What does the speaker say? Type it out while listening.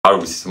არ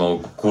ვიცი,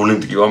 გული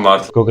მტკივა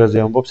მართლა. გოგაზე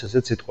ამბობს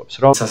ესეც სიტყვებს,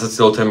 რომ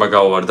სასაცილო თემა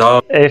გავვარდა.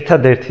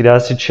 ერთადერთი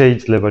რასიც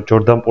შეიძლება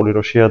ჯორდან პული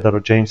რო შეადარო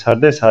ჯეიმს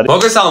ჰარდენს არის.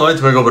 მოგესალმებით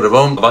მეგობრებო,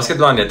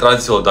 ბასკეტმანია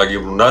ტრადიციულად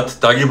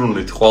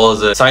დაგიბრუნდით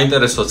ყველაზე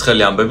საინტერესო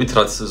ცხელი ამბებით,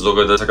 რაც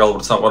ზოგადად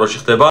საკალათბურთის სამყაროში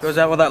ხდება. Goes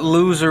out with that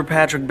loser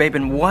Patrick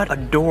Bateman. What a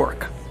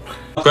dork.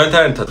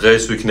 თქვენთან ერთად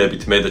დღეს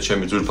ვიქნებით მე და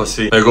ჩემი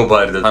ძვირფასი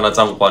მეგობარი და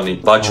თანაწამყვანი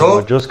ბაჩო.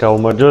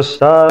 გაუმარჯოს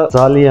და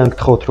ძალიან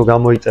გთხოვთ რომ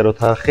გამოიწეროთ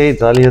ახი,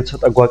 ძალიან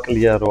ცოტა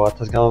გვაკლია რომ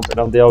 1000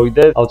 გამომწერამდე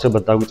ავიდეთ.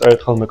 აუცილებლად დაგვიწერეთ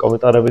ხოლმე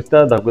კომენტარებით და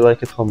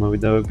დაგვილაიქეთ ხოლმე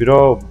ვიდეოები,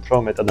 რომ უფრო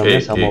მეტ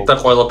ადამიანს ამოვიდეთ. და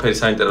ყველაფერი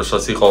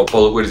საინტერესოც იყო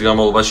ბოლო კვირის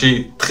განმავლობაში,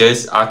 დღეს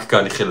აქ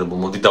განიხილებულ.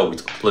 მოდი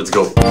დავიწყოთ. Let's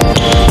go.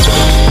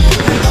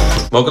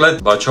 მოკლედ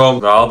ბაჩო,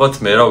 ალბათ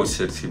მე რა ვიცი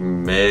ერთი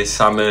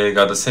მესამე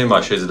გადაცემა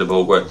შეიძლება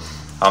უკვე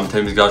ამ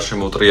თემის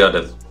გარშემო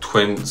ვტრიალებ.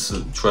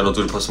 ჩვენო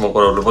ძვირფას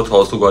მოყვარულებო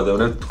თვალს თუ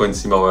გადავნებთ თქვენს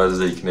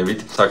იმავაზე იქნებით.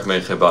 საქმე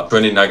ეხება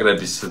ჩვენი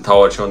ნაკრების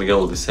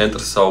თავარჩევანგელობის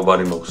ცენტრს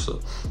საუბარი მოხს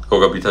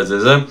გოგა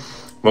ბითაძეზე.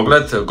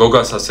 მოკლედ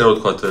გოგას ასე რომ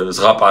ვთქვათ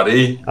ზღაპარი.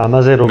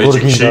 ამაზე როგორ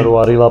გინდა რომ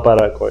არ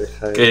ილაპარაკო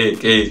ეხა.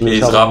 კი,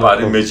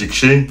 ზღაპარი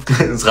მეჯიქში.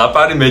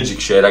 ზღაპარი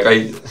მეჯიქში, რა კაი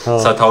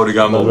სათაური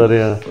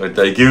გამოვიდა.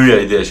 და იგივეა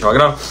იდეაში,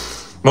 მაგრამ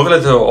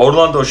მოკლედ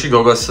ორლანდოში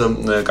გოგას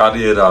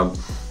კარიერა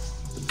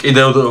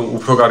კიდევ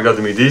უფრო კარგად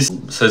მიდის.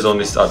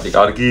 სეზონის სტარტი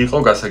კარგი იყო,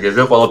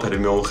 გასაგებია, ყველაფერი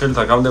მეუხილეთ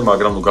აქამდე,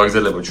 მაგრამ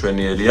გაგრძელება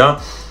ჩვენიერია.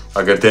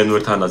 აგერ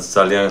დენვერთანაც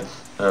ძალიან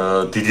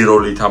დიდი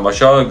როლი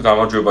ითამაშა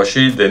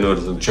გამარჯვებაში, დენვერ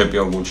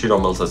ჩემპიონ გუნდში,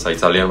 რომელსაც აი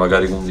ძალიან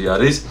მაგარი გუნდი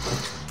არის.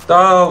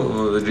 და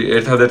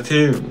ერთადერთი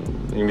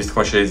იმის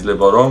თქმა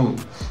შეიძლება, რომ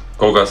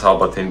გოგას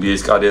ალბათ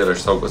NBA-ის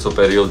კარიერაში საუკეთესო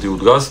პერიოდი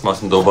უდგას,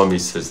 მას ნდობა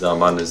მისცეს და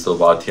მან ეს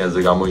ნდობა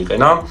 10-იანზე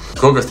გამოიყენა.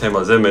 გოგას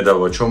თემაზე მე და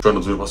ბაჩო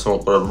ჩვენო ძვირფასო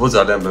მოყვარულებო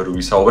ძალიან ბევრი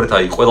ვისაუბრეთ,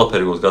 აი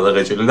ყველაფერი გოს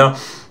გადაღეჭილი და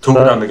თუ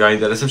რამე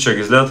გაინტერესებს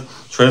შეგიძლიათ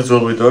ჩვენს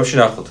ძველ ვიდეოებში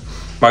ნახოთ.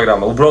 მაგრამ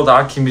უბრალოდ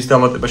აქ იმის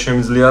დამატება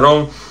შემიძლია, რომ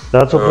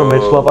რაც უფრო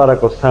მეც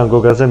ლაპარაკობს თან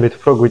გოგაზე, მით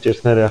უფრო გვიჭირს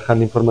მე ახალ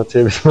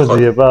ინფორმაციების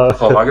მოძიება.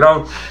 ხო, მაგრამ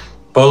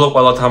ბოლო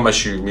ყველა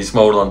თამაში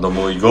მისმა ორლანდო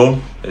მოიგო,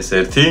 ეს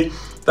ერთი.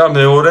 და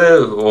მეორე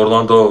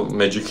ორლანდო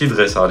მეჯიქი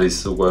დღეს არის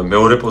უკვე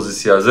მეორე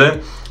პოზიციაზე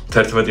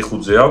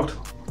 11-5-ზე აქვთ.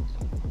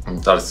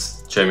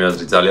 დარს ჩემი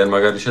აზრით ძალიან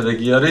მაგარი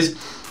შედეგი არის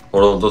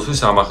ორლანდოსთვის,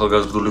 ამ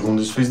ახალგაზრდული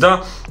გუნდისთვის და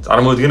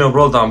წარმოიდგინე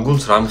უბრალოდ ამ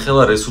გუნდს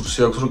რამხელა რესურსი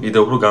აქვს რომ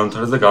კიდევ უფრო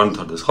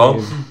განვითარდეს, ხო?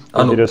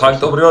 ანუ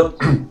ფაქტობრივად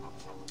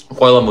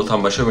ყველა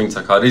მოთამაშე ვინც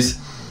აქ არის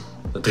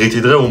დღითი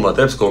დღე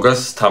უმატებს გოგას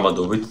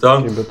თამადობით და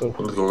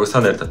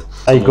გოგასთან ერთად.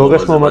 აი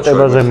გოგას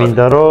მომატებაზე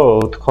მინდა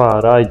რომ თქვა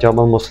რა, აი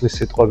ჯამალმოსლის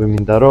სიტყვები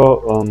მინდა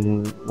რომ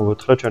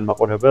მოგვითხრა ჩვენ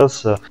მაყურებელს,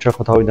 ჩვენ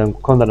ხო თავიდან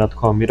გქონდა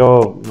ნათქვამი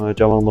რომ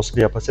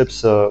ჯამალმოსლი აფასებს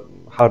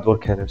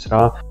ჰარდვორკერებს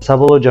რა.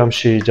 საბოლოო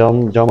ჯამში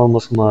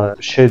ჯამალმოსლმა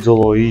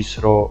შეძლო ის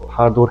რომ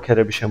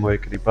ჰარდვორკერები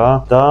შემოეკრიბა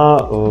და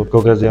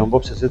გოგაზე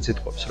ამბობს ესეთ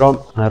სიტყვებს რომ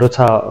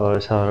როცა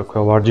ესა რა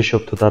ქვია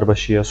ვარჯიშობ თუ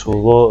დარბაზში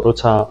ასულო,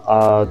 როცა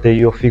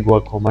day off-ი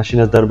გვაქვს,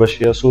 მაშინაც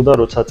დარბაზში ასულ და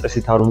როცა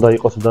წესით არ უნდა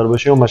იყოს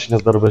დარბაზშიო,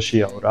 მაშინაც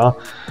დარბაზშიაო რა.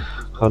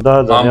 ხო და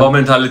ამბა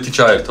მენტალიტი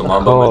ჩაერთო,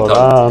 ამბა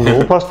მენტალიტი. ანუ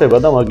უფასდება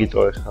და მაგიტო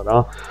ეხა რა.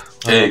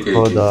 კი.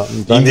 ხო და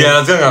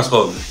ინდიანაზგან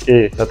განსხვავებული. კი,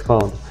 რა თქმა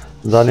უნდა.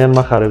 ძალიან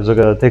მახარებ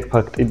ზოგადად ეგ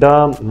ფაქტი და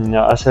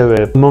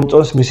ასევე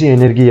მომწონს მისი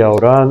ენერგიაო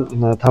რა,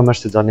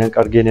 თამაშზე ძალიან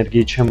კარგი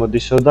ენერგიით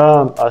შემოდისო და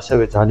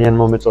ასევე ძალიან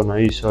მომეწონა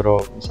ისო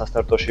რომ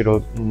სასტარტოში რომ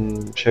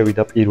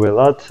შევიდა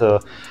პირველად,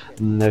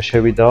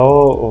 შევიდაო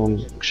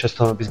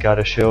შეცდომების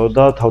გარეშეო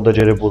და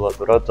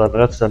თავდაჯერებულადო რა,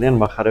 რაც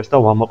ძალიან მახარებს და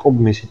ვამაყობ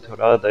მისითო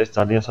რა და ეს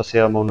ძალიან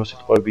სასიამოვნო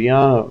სიტყვებია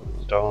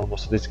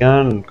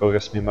ჯამალმოსლისგან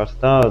გოგას მიმართ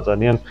და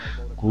ძალიან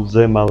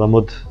გულზე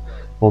მალამოდ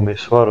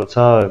მომესვა,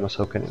 როცა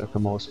მასავკენი რა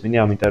მოვასმინე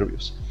ამ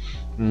ინტერვიუს.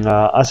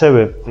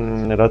 ასევე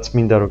რაც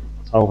მინდა რომ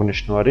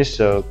აღნიშნო არის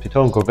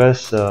თვითონ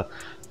გოგას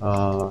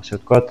ასე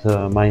ვთქვათ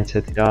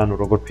მაინდსეტი რა, ანუ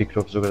როგორ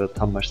ფიქრობს ზოგადად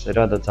თამაშზე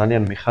რა და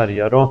ძალიან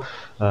მიხარია რომ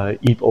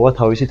იპოვა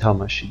თავისი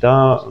თამაში და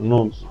ნუ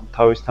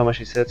თავისი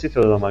თამაში ისეც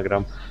იცოდა,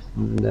 მაგრამ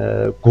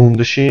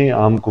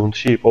ამ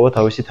გუნდში იპოვა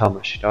თავისი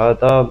თამაში რა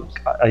და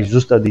აი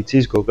ზუსტად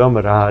იცის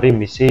გოგამ რა არის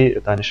მისი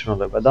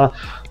დანიშნულება და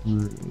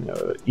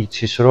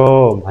იცის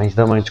რომ მაინც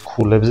და მაინც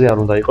ქულებზე არ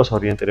უნდა იყოს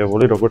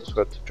ორიენტირებული, როგორც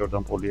ვთქვათ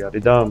ჯორდან პული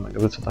არის და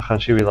მაგალითად ცოტა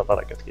ხანში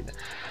ვილაპარაკეთ კიდე.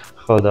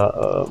 ხო და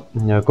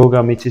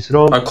გოგამ იცის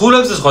რომ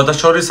ქულებზე სხვათა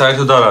შორის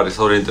საერთოდ არ არის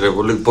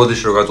ორიენტირებული,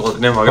 ბოდიში რო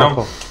გაწყვეტნია, მაგრამ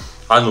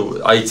ანუ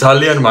აი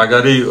ძალიან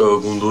მაგარი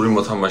გუნდური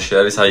მოთამაშე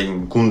არის აი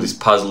გუნდის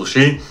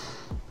ფაზლში.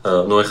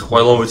 ნუ ეხა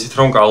ყველა ვიცით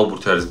რომ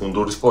კალათბურთი არის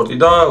გუნდური სპორტი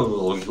და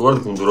ლოგიკურად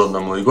გუნდურად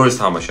უნდა მოიგო ეს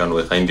თამაში, ანუ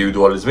ეხა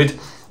ინდივიდუალიზმით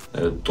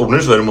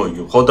ტურნირს ვერ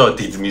მოიგებ, ხო და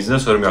დიდ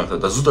მიზნებს ვერ მიაღწია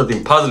და ზუსტად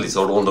იმ ფაზლის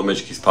ორლანდო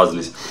მეჯიქის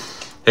ფაზლის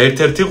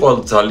ერთ-ერთი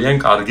ძალიან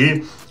კარგი,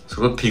 ასე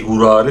ვთქვათ,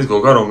 ფიგურა არის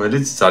გოგა,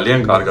 რომელიც ძალიან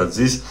კარგად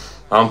ზის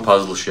ამ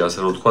ფაზლში, ასე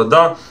რომ ვთქვა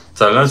და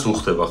ძალიან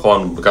უხდება, ხო,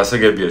 ანუ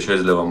გასაგებია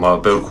შეიძლება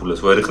ბევრ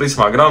ქულებს ვერ იყრის,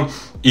 მაგრამ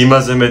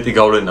იმაზე მეტი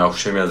გავლენა აქვს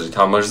ჩემი აზრით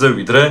თამაშზე,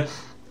 ვიდრე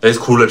ეს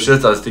ქულებში და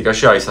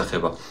სტატისტიკაში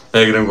აისახება.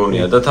 ეგრე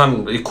მგონია და თან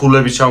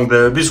ქულების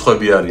ჩამგდებები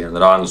სხვები არიან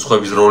რა, ანუ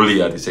სხვების როლი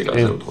არის ეგ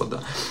ასე ვთქვა და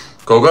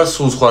გოგას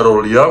სულ სხვა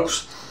როლი აქვს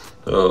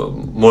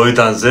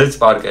მოედანზეც,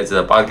 პარკეტზე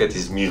და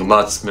პარკეტის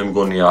მიღმაც მე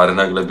მგონია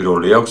არანაკლები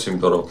როლი აქვს,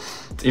 იმიტომ რომ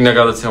წინა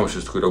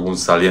გადაცემაში თქვი რომ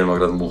გუნდს ძალიან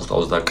მაგრად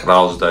მოხტავს და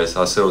კრავს და ეს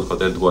ასე რომ თქვა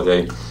ერთგვარი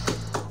აი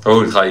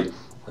როგორი ხაი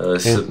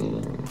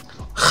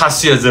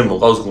ხასიათზე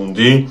მოყავს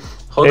გუნდი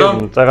ხო და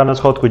წაღანაც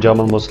ხო თქვი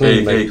ჯამალ მოსლიმი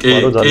მე ვთქვა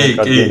რომ ძალიან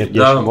კარგი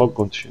ენერგია შემოაქვს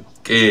გუნდში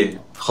კი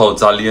ხო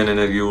ძალიან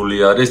ენერგიული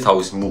არის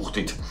თავის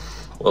მუხტით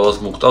ყველას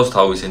მოხტავს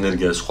თავის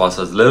ენერგიას სხვას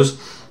აძლევს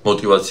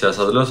мотивациას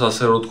აძლევს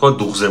ასე რომ თქვა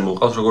დუღზე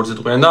მოყავს როგორც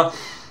იტყვიან და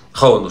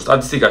ხო ნუ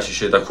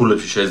სტატისტიკაში და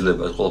ქულებში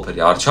შეიძლება ეს ყველაფერი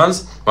არ ჩანს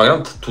მაგრამ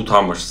თუ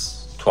თამაშს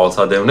თვალს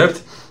ადევნებთ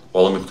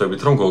ყველა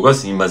მიხვდებით რომ გოგას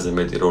იმაზე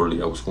მეტი როლი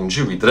აქვს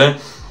გუნდში ვიდრე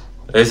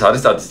ეს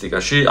არის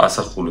სტატისტიკაში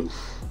ასახული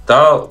და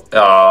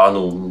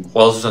ანუ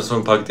ყველაზე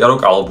უცნაური ფაქტია რომ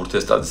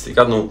კალათბურთის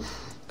სტატისტიკა ნუ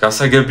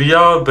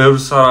გასაგებია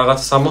ბევრს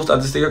რაღაცა სამოს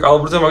სტატისტიკა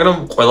კალათბურთზე მაგრამ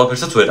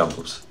ყველაფერსაც ვერ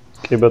ამბობს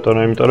კი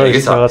ბატონო იმიტომ რომ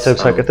ის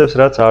რაღაცებს აკეთებს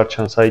რაც არ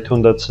ჩანს აი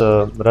თუნდაც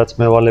რაც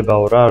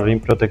მევალებაო რა რიმ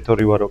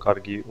პროტექტორი ვარო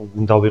კარგი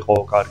უნდა ვიყო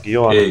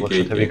კარგიო ანუ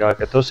მოწეთები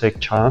გააკეთოს ეგ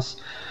ჩანს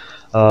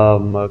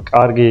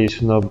კარგი ის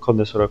უნდა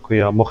მქონდეს რა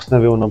ქვია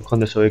მოხსნები უნდა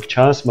მქონდესო ეგ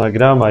ჩანს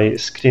მაგრამ აი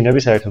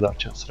სკრინები საერთოდ არ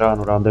ჩანს რა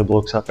ანუ რამდენ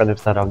ბლოკს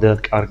აყენებს და რამდენად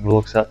კარგ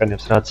ბლოკს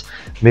აყენებს რაც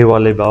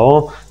მევალებაო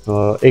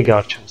ეგ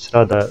არ ჩანს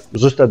რა და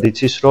ზუსტად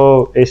იცის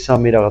რომ ეს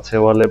სამი რაღაც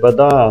ევალება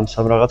და ამ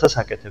სამ რაღაცას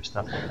აკეთებს და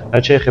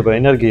რაც შეეხება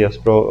ენერგიას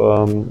რო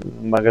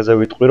მაგაზე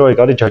ვიტყვი რომ ეგ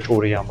არის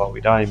ჯაჭვური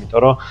ამბავი რა იმიტომ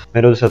რომ მე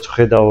როდესაც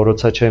ვხედავ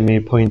როცა ჩემი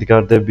პოინტ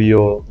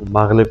გარდებიო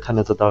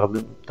მაღლებთანაც და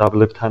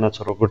დაბლებთანაც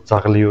როგორც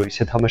ძაღლიო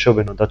ისე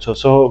თამაშობენო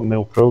დაცვასო მე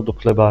უფრო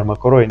უფლება არ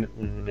მაქვს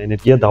რომ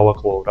ენერგია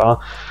დავაკლო რა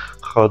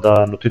ხო და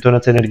ნუ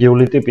თვითონაც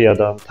ენერგიული ტიპია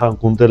და თან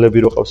გუნდელები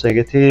რო ყავს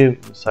ეგეთი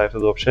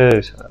საერთოდ ვაფშე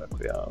რა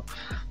ქვია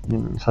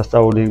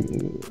სასწაული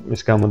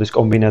ის გამოდის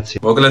კომბინაცია.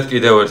 მოკლედ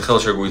კიდევ ერთხელ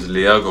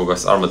შეგვიძლია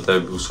გოგას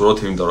წარმატებები უსურვოთ,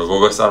 იმიტომ რომ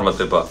გოგას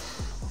წარმატება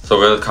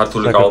ზოგადად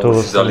ქართული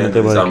კალათბურთის ძალიან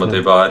დიდი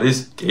წარმატება არის,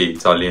 კი,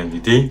 ძალიან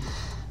დიდი.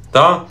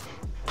 და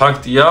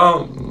ფაქტია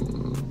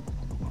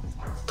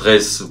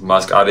დღეს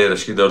მას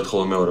კარიერაში კიდევ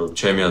ერთხელ მეორე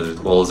ჩემი აზრით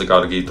ყველაზე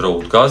კარგი დრო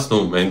უდგას, ნუ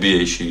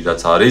NBA-ში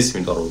რაც არის,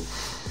 იმიტომ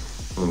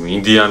რომ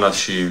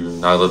ინდიანაში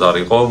ნაღდად არ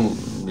იყო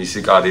მისი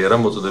კარიერა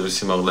მოწოდების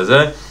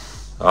სიმაღლეზე.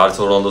 არც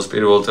ორლანდოს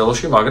პირველ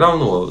წელში, მაგრამ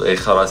ნუ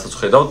ეხლა რასაც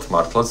ხედავთ,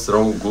 მართლაც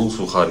რომ გულს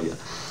უხარია.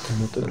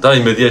 და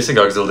იმედია ესე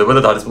გაგრძელდება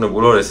და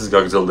დარწმუნებული ვარ ესეც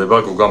გაგრძელდება,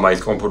 გოგა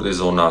მაინც კომფორტის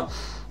ზონა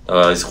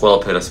ეს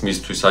ყველაფერას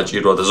მისთვის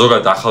საჭიროა და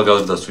ზოგადად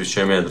ახალგაზრდასთვის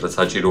ჩემი აზრით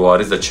საჭირო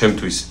არის და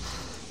ჩემთვის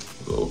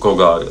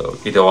გოგა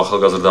კიდევ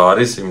ახალგაზრდა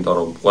არის, იმიტომ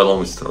რომ ყველა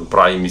მისთ რომ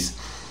პრაიმის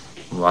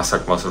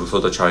ასაკმას რო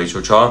ცოტა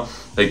ჩაიჩოჩა,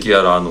 ეგ კი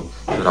არა, ანუ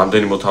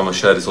რამდენი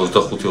მოთამაშე არის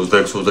 25,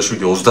 26,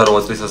 27,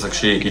 28 წლის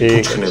ასაკში იგი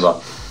თუჩქნება.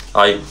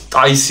 აი,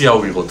 ტაისი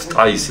ავიღოთ,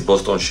 ტაისი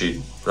ბოსტონში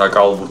რა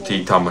კალათბურთი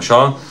ითამაშა.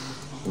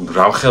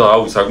 რამხელა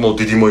აუ საკმაოდ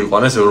დიდი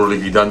მოიყვანეს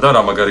ევროლიგიდან და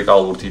რა მაგარი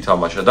კალათბურთი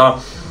ითამაშა და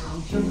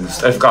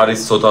სტეფ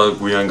კარის ცოტა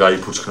გვიან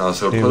გაიფურჩქნა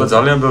ასე ვთქვა და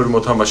ძალიან ბევრი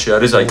მოთამაშე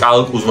არის, აი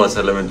კალკუზმაც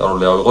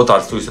ელემენტარული ავიღოთ,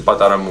 არც თუ ისე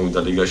პატარა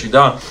მოვიდა ლიგაში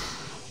და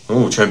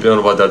ნუ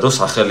ჩემპიონობა დადო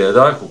სახელია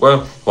და უკვე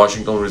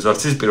ვაშინგტონ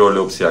ვიზარდსის პირველი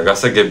ოპცია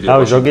გასაგებია.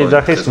 აი, ზოგი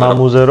ძახის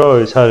მამუზე რო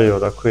ის არისო,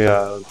 რა ქვია,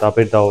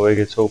 დაბერდაო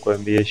ეგეცო უკვე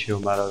NBA-შიო,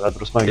 მაგრამ რა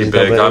დროს მაგის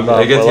დაბერდა.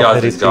 ეგეთი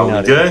აზრი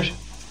გავიგე.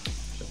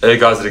 ეგ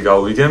აზრი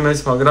გავიგე მეც,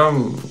 მაგრამ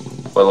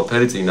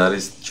ყველაფერი წინ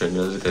არის ჩემი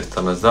აზრით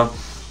ერთთანაც და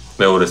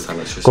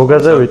მეორესთანაც შესაძლოა.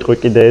 გოგაზე ვიტყვი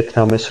კიდე ერთ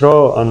რამეს, რომ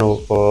ანუ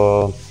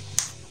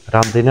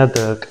რამდენად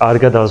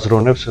კარგად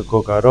აზროვნებს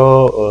გოგა,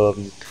 რომ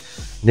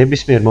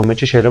ნებისმიერ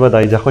მომენტში შეიძლება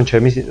დაიძახონ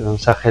ჩემი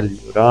სახელი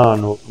რა,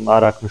 ანუ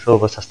არ აქვს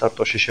მნიშვნელობა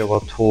სასტარტოში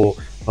შევალ თუ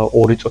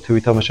 2 წუთი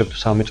ვითამაშებ თუ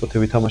 3 წუთი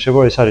ვითამაშებ,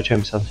 ეს არის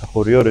ჩემი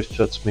სამსახურიო,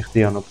 რისთვისაც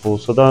მიხდიანო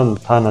ფულსო და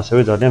თან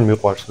ასევე ძალიან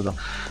მიყვარსო და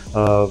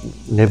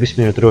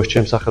ნებისმიერ დროს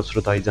ჩემს სახელს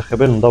რო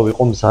დაიძახებენ, უნდა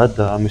ვიყო მზად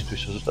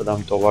ამისთვის ზუსტად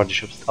ამიტომ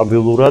ვარჯიშობ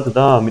სტაბილურად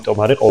და ამიტომ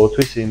არის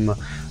ყოველთვის იმ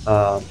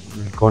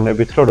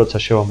გონებით, რომ როცა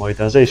შევა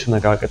მოედანზე, ის უნდა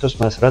გააკეთოს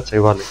მას რაც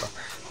ევალება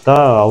და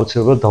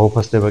აუცილებლად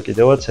დაუფასდება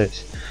კიდევაც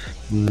ეს.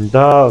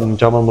 და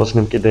ჯამალ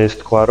მოსლიმ კიდე ეს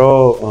თქვა,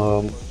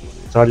 რომ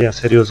ძალიან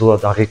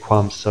სერიოზულად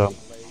აღიქვამს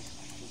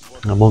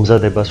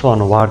მომზადებასო,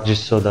 ანუ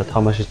ვარჯიშსო და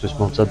თამაშისთვის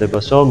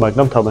მომზადებასო,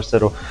 მაგრამ თამაშზე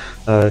რომ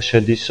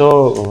შედისო,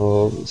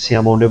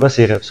 სიამოვნებას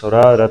იღებსო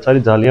რა, რაც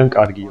არის ძალიან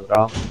კარგიო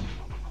რა.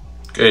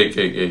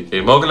 კი.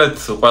 მოკლედ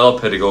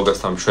ყველაფერი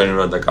გოგასთან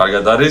მშვენივრად და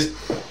კარგად არის.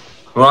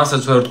 ნუ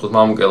ასაც ვერ ვთქვით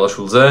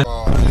მამუკელაშვილზე.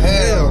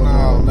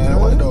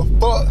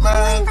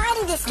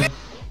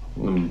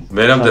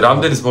 მე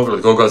რამდენის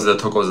მოკლედ გოგაზე და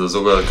თოკოზე და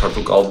ზოგადად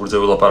ქართულ კალათბურთზე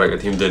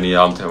ვილაპარაკეთ, იმდენია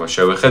ამ თემას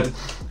შევეხეთ.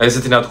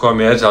 ესეთი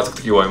ნათქვამი არის, რაც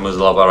გტკივა იმაზე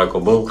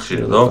ლაპარაკობო,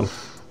 ხშირადო.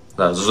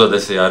 და ზუსტად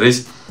ესე არის.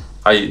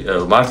 აი,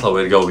 მართლა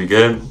ვერ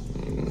გავიგე.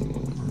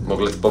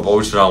 მოკლედ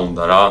პოპოვიჩს რა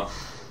უნდა რა.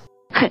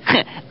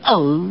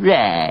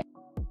 Alright.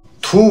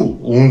 თუ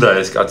უნდა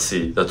ეს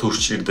კაცი და თუ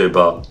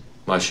სჭირდება,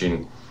 მაშინ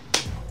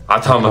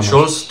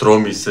ათამაშოს,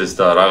 დრომისეს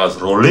და რაღაც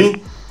როლი.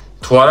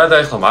 თუ არა და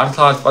ეხლა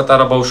მართლა არც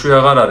პატარა ბავშვი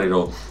აღარ არის,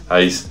 რომ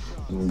აი ეს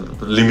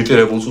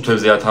ლიმიტირებულ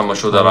წუთებზე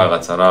ათამაშო და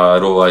რაღაცა რა,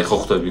 რომ აი ხო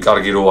ხვდები,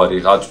 კარგი რო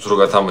არის, 10 წუთს რო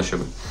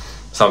გათამაშებ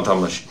სამ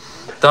თამაში.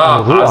 და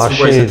არც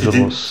უკვე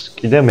ესეთი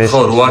კიდე მე ხო,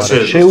 რო არ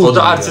შეიძლება. ხო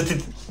და არც ესეთი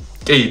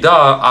კი და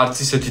არც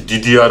ისეთი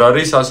დიდი არ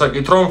არის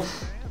ასაკით, რომ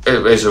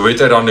ეს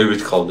ვეტერანები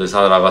თქავდეს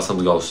ან რაღაცა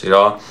მსგავსი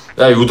რა.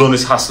 აი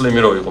უდონის ჰასლიმი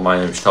რო იყო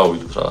მაიამში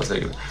თავიდოთ რაღაც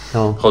ეგრე.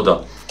 ხო და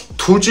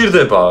თუ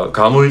ჭირდება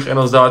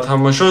გამოიყენოს და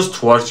ათამაშოს,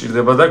 თუ არ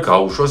ჭირდება და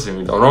გაუშვას,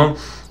 იმიტომ რომ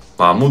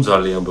მამუ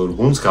ძალიან ბევრ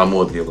გუნდს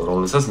გამოადგება,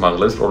 რომელსაც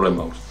მაღლების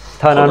პრობლემა აქვს.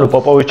 თან ანუ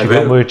პოპოვიჩი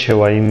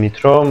გამოირჩევა იმით,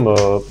 რომ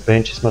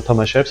ბენჩის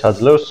მოთამაშეებს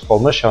აძლევს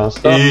ხოლმე შანსს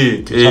და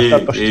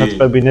სასტარტოში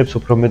წაწებინებს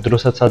უფრო მეტ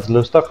დროსაც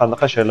აძლევს და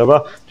ხანდახან შეიძლება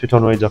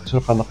თვითონ მოიძახოს,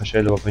 რომ ხანდახან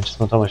შეიძლება ბენჩის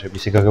მოთამაშეები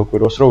ისე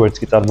გაგაკვირვოს, რომ ვერც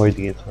კი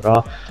წარმოიდგინეთ რა.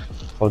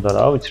 ხო და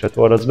რა ვიცი, რატო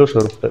არ აძლევს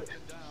ვერ ხვდები.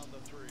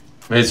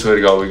 მეც ვერ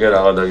გავიგე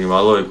რაღა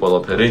დაგიმალო ეგ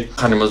ყველაფერი.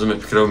 ხან იმაზე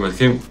მეფიქრებ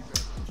მეთქი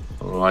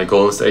აი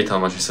Golden State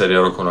თამაშის სერია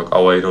რო ქონა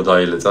კავაი რო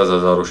დაილეცა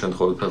ზაზარო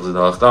შემთხვევით ფეხზე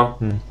დაახტა.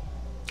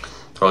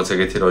 რაღაც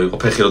ეგეთი რო იყო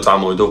ფეხი რო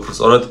წამოვიდა უფრო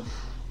სწორად.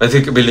 მეთქი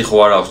კბილი ხო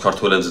არ აქვს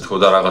ქართველებზე თქო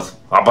და რაღაც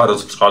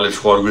აბაროს ბწყალებში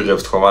ხო არ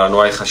გვიღებს თქო, მაგრამ ნუ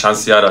აი ხა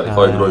შანსი არ არის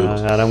ხო ეგ რო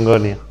იყოს. არა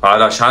მგონია.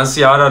 არა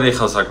შანსი არ არის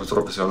ხა საქმის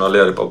პროფესიონალი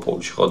არის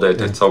პოპოვიჩი ხო და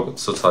ერთ-ერთი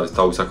საუკეთესოც არის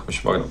თავის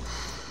საქმეში, მაგრამ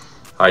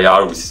აი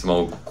არ ვიცი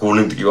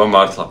გული მტკივა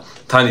მართლა.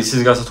 თან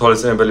ისის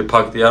გასათვალისწინებელი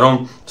ფაქტია, რომ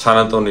სან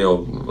ანტონიო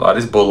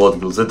არის ბოლო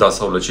ადგილზე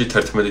დასავლეთში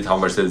 11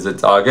 თამაშზე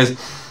წააგეს.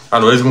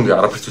 ანუ ეს გუნდი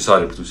არაფერთვის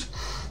არ იბრძვის.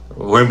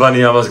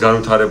 ვემბანიამას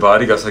განვითარება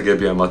არის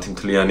გასაგებია მათი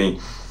მთლიანი,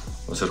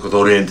 ასე ვთქვათ,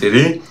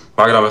 ორიენტირი,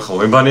 მაგრამ ახლა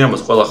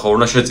ვემბანიამას ყველა ხო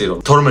უნდა შეწირო.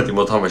 12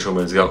 მოთამაშე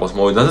რომელიც გაყავს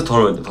მოვიდანზე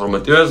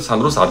 12-ე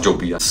სანდროს არ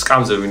ჯობია.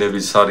 სკამზე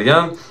ვინების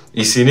არიან,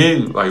 ისინი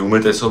აი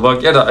უმეტესობა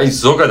კი არა, აი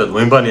ზოგადად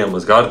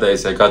ვემბანიამას გარდა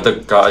ესე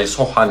აი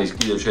სოჰანის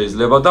კიდევ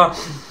შეიძლება და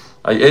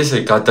აი ესე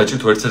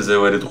გადაჭირთ ვერცელზე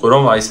ვერ იტყვი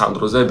რომ აი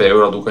სანდროზე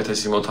ბევრად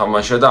უკეთესი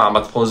მოთამაშე და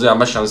ამათ ფონზე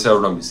ამას შანსი არ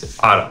უნდა მისცეს.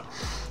 არა.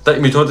 და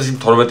იმითაც ის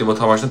 12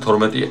 მოთამაშე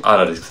 12 არ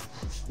არის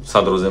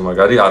სანდროზე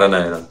მაგარი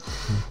არანაირად.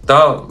 და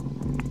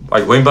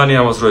აი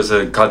ვემბანიამას რო ესე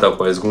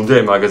გადაყვა ეს გუნდი,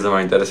 აი მაგაზე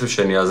მაინტერესებს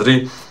შენი აზრი.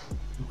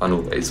 ანუ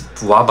ეს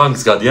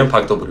ვაბანკს გადიან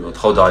ფაქტობრივად,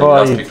 ხო და აი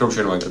რას ფიქრობ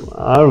შენ მაგაზე?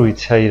 არ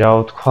ვიცი, აი რა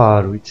ვთქვა,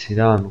 არ ვიცი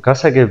რა. ანუ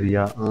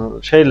გასაგებია,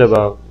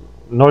 შეიძლება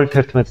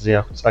 0-11-ზე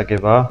აქვს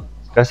წაგება.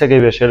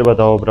 გასაგებია შეიძლება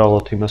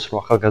დავაბრალოთ იმას, რომ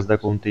ახალგაზრდა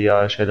გუნდია,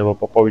 შეიძლება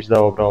პოპოვიჩი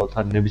დავაბრალოთ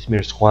ან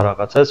ნებისმიერ სხვა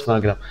რაღაცას,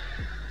 მაგრამ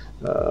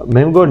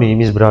მე მგონი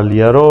იმის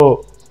ბრალია,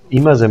 რომ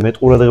იმაზე მეტ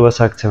ყურადღებას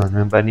აქცევენ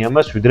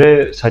ვემბანიამას,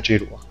 ვიდრე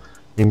საჭიროა.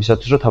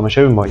 იმისათვის, რომ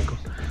თამაშები მოიგო.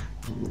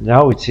 რა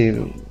ვიცი,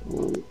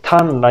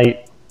 თან აი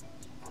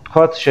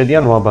თქვათ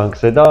შედიან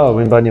ვაბანკზე და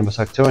ვემბანიამას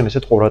აქცევენ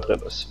ესეთ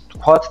ყურადღებას.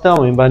 თქვათ და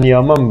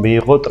ვემბანიამამ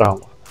მიიღო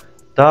ტრავმა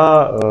და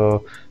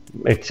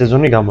ერთ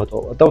სეზონი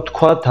გამოტოვა და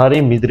თქვათ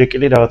არის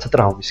მიდრეკილი რაღაცა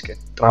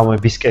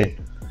ტრავმებისკენ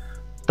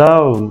და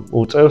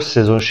უწევს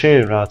სეზონში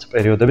რაღაც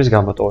პერიოდების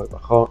გამოტოვება,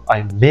 ხო? აი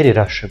მე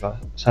რა შევა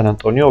სან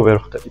ანტონიო ვერ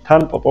ხვდები.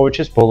 თან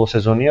პოპოვიჩის ბოლო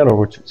სეზონია,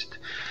 როგორც ვიცით.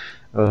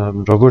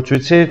 როგორც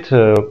ვიცით,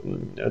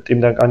 ტიმ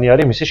დანკანი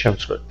არის მისი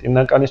შემცვლელი. ტიმ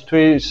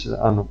დანკანისთვის,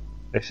 ანუ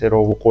ესე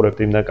რომ უყურებთ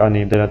იმ დანკანი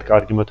იმდენად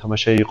კარგი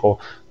მოთამაშე იყო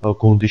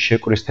გუნდის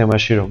შეკვრის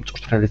თემაში, რომ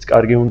მწვრთნელიც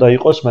კარგი უნდა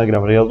იყოს,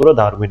 მაგრამ რეალურად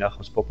არ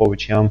გვინახავს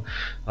პოპოვიჩი ამ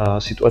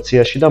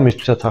სიტუაციაში და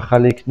მისთვისაც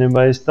ახალი იქნება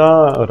ეს და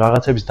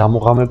რაღაცების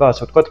დამოღამება,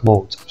 ასე ვთქვათ,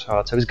 მოუწევს,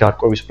 რაღაცების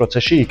გარკვევის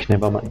პროცესში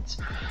იქნება მაინც.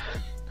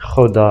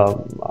 ხო და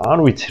არ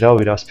ვიცი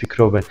რავი რას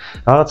ფიქრობენ.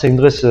 რაღაცა იმ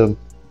დღეს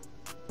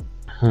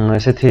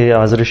ესეთი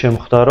აზრი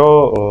შემხვდა,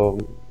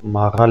 რომ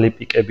მაღალი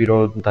პიკები რო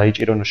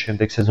დაიჭირონ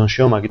შემდეგ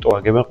სეზონშიო, მაგიტო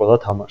აგებენ ყველა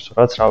თამაშს.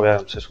 რაც რავი,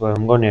 ეს ვერ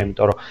მგონია,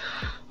 იმიტომ რომ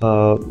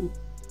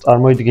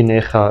წარმოიდგინე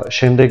ხა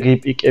შემდეგი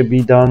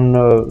პიკებიდან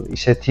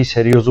ისეთი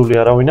სერიოზული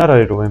არავინ არ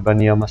არის, რომ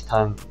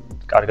ვემბანიამასთან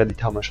კარგად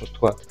ითამაშოს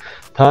თქვა.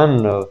 თან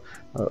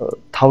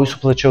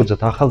თავისუფლად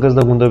შეუძლიათ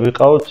ახალგაზრდა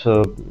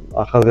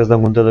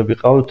გუნდები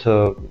ყავთ,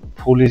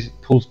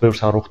 ფულს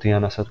ბევრს არ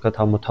უხდიან, ასე ვთქვათ,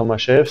 ამ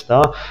მოთამაშეებს და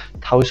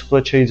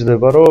თავისუფლად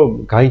შეიძლება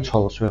რომ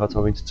გაიცვალოს ვიღაცა,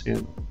 ვინც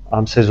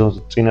ამ სეზონზე,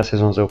 წინა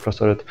სეზონზე უფრო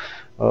სწორედ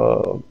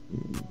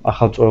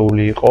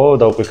ახალწეული იყო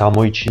და უკვე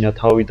გამოიჩინა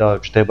თავი და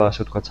ჯდება,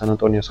 ასე ვთქვათ, სან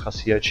ანტონიოს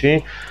ხასიათში.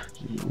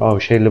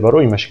 შეიძლება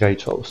რომ იმაში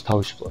გაიცვალოს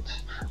თავისუფლად.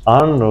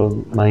 ან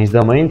მაინც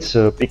და მაინც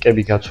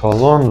პიკები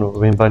გაცვალონ,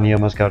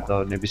 ვემბანიამას გარდა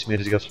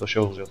ნებისმიერის გაცვლა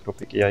შეუძლიათ, რომ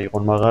პიკი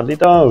აიყონ მაღალი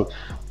და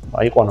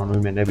აიყვანონ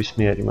ვინმე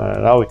ნებისმიერი, მაგრამ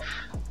რავი,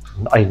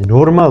 აი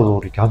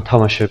ნორმალური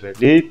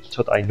გამთამაშებელი,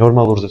 ცოტა აი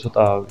ნორმალურზე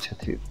ცოტა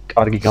ისეთი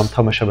კარგი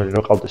გამთამაშებელი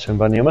რო ყავდეს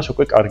ვემბანიამას,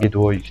 უკვე კარგი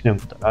დუო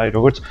იქნებოდა. აი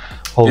როგორც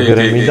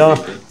ჰოლგერემი და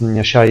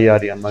შაი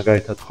არიან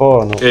მაგალითად, ხო?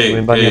 ანუ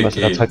ვემბანიამას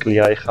რაც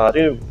აკლია ეხა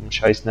არის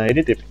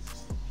შაისნაირი ტიპი.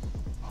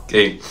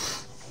 კი,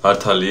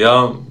 მართალია.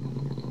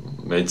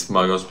 მეც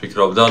მაგას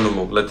ვფიქრობ და ნუ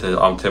მოკლედ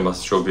ამ თემას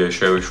შობია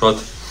შევეშვათ.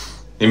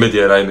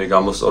 იმედია რაიმე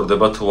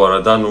გამოსწორდება თუ არა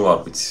და ნუ არ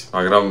ვიცი,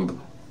 მაგრამ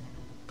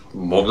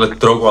მოკლედ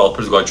დრო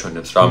ყველაფერს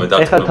გვაჩვენებს რამე და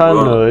ეხლა თან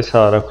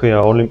ესა რა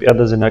ქვია,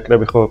 ოლიმპიადაზე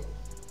ნაკრები ხო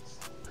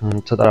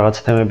ცოტა რაღაც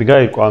თემები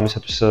გაირკვა,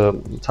 ამისათვის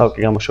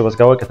ცალკე გამოშვებას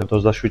გავაკეთებთ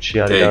 27-ში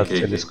არის რაღაც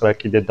წელის ყრა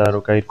კიდე და რო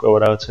გაირკვევა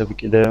რაღაცები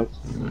კიდე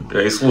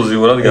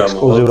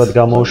ექსკლუზიურად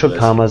გამოვუშვებთ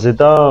ამაზე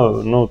და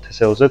ნუ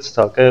თესეოზეც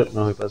ცალკე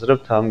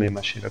მოვიბაზრებთ ამ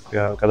იმაში, რა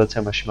ქვია,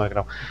 გადაცემაში,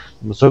 მაგრამ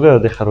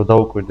ზოგადად ეხლა რო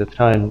დაუკვირდეთ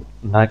რა,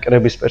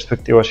 ნაკრების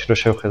პერსპექტივაში რო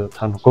შევხედოთ,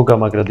 ანუ გოგა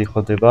მაგრად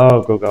იხოდება,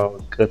 გოგა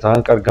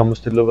ძალიან კარგ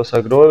გამოცდილებას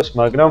აგროვებს,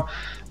 მაგრამ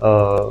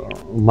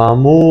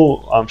მამუ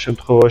ამ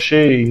შემთხვევაში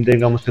იმდენ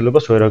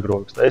გამოცდილებას ვერ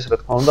აგროვებს და ეს რა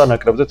თქმა უნდა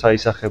ნაკრებზეც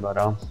აისახება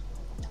რა.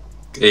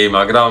 კი,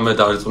 მაგრამ მე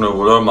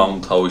დარწმუნებული ვარ, მამამ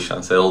თავის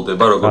შანსს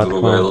ელოდება, როგორც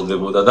გოგა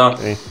ელოდებოდა და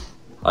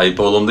აი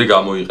ბოლომდე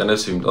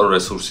გამოიყენებს, იმიტომ რომ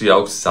რესურსი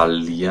აქვს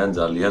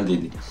ძალიან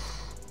დიდი.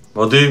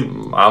 მოდი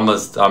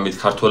ამით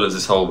ქართველებზე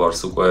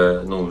საუბარს უკვე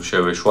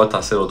შევეშვათ,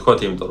 ასე რომ ვთქვათ,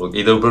 იმიტომ რომ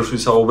კიდევ ბევრს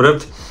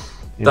ვისაუბრებთ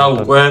და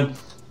უკვე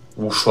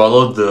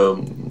უშუალოდ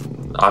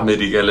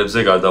ამერიკელებზე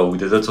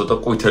გადავიდეთ და ცოტა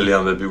ყვითელი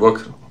ამბები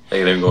გვაქვს,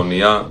 ეგრე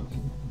მგონია.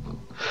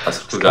 ასე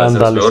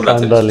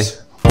სკანდალი.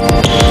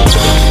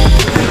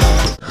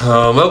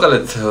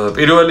 მოკლედ,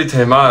 პირველი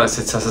თემა,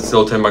 ასეთ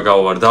სასაცილო თემა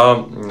გავვარდა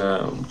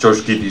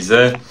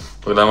ჯორჯგიდიზე,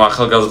 მაგრამ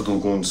ახალგაზრდულ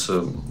გუნდს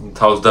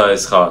თავს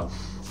დაესხა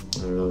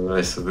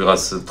ეს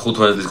ვიღაც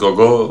 15 წლის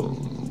გოგო,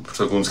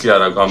 გუნდს კი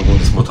არა, ამ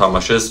გუნდის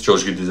მოთამაშეს,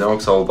 ჯორჯგიდიზე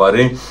მაქვს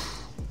საუბარი.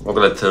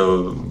 მოკლედ,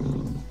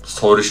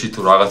 სტორიში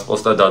თუ რაღაც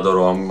პოსტა დადო,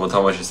 რომ ამ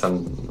მოთამაშესთან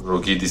რო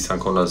გიდისთან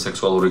ქონდა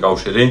სექსუალური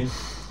კავშირი,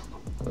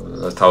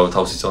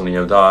 თავს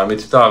იწონიებდა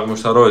ამით და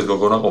აღმოჩნდა, რომ ეს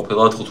გოგონა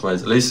ყოფილა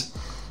 15 წლის.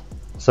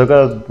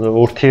 ზოგადად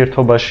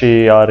ურთიერთობაში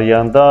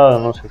არიან და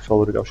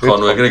სექსუალური კავშირი. ხო,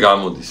 ეგრე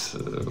გამოდის.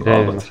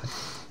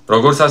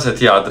 როგორც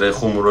ასეთი ადრე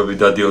ხუმრობები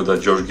დადიოდა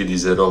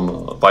ჯორჯგიდიზე, რომ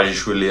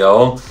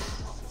ბაჟიშვილიაო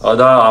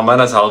და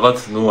ამანაც ალბათ,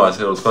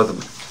 ასე რომ ვთქვათ,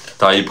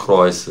 დაიპყრო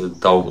ეს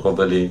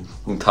დაუპყრობელი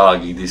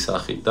თაგიდის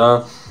სახით და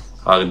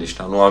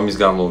აღნიშნა. ამის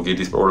გამო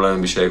გიდის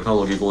პრობლემები შეექმნა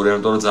ლოგიკური,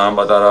 იმიტომ რომ ძალიან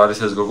პატარა არის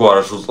ეს გოგო,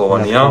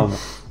 არასრულწლოვანია.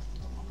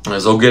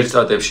 ზოგიერთ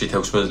სტატებში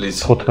 16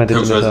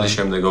 წლის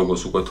შემდეგ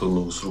გოგოს უკვე თუ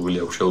სრული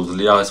აქვს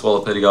შეუძლია ეს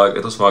ყველაფერი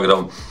გააკეთოს,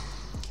 მაგრამ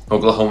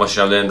ოკლაჰომაში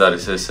რამდენად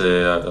არის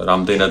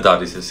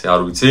ესე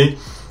არ ვიცი.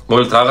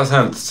 მოკლედ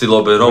რაღაცნაირად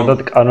ცდილობენ რომ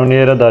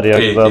კანონიერად არის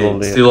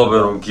აკრძალული.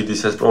 ცდილობენ რომ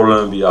გიდის ეს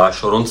პრობლემები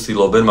ააშორონ,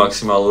 ცდილობენ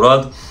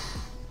მაქსიმალურად,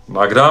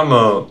 მაგრამ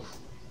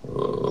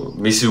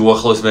მისი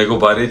უახლოესი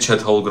მეგობარი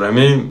ჩეთ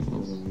ჰოლგრემი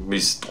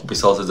მის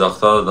ტყუპისალს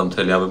ეძახდა და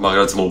მთელი ამბები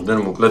მაგრამ ძმობდნენ,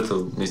 მოკლედ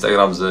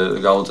ინსტაგრამზე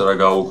გამოწერა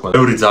გააუქმა.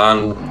 ბევრი ძალიან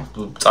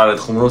წარეთ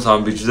ხუმრობს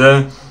ამ ბიჭზე,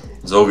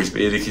 ზოგის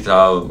პირიქით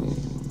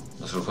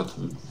ასე ვთქვათ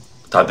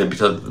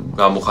დადებითად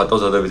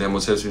გამოხატავს, დადებით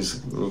ემოციებს მის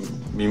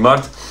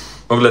მიმართ.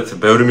 მოკლედ,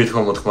 ბევრი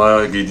მithქმა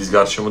გიდის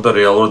გარშემო და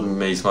რეალურად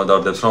მე ის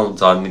მადარდებს, რომ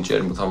ძალიან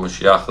ნიჭიერი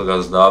მოთამაშეა,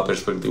 ახალგაზრდაა,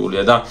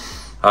 პერსპექტიულია და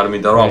არ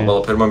მინდა რომ ამ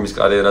ყველაფერმა მის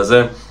კარიერაზე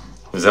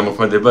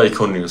ზემოქმედება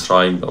იქონიოს რა,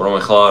 იმიტომ რომ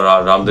ეხლა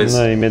რამდენს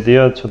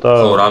იმედია ცოტა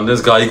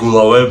რამდენს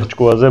გაიგულავებ,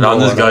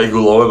 რამდენს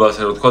გაიგულავებ,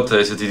 ასე რომ ვთქვათ,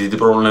 ესეთი დიდი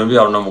პრობლემები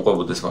არ უნდა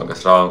მოყვებოდეს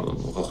მაგას რა,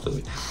 ხო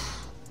ხდები.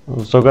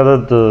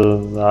 ზოგადად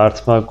არც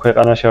მაგ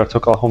ქვეყანაში, არც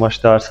ოკლაჰომაში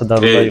და არც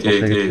სადაც იყოს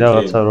ეგეთი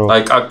რაღაცა, რომ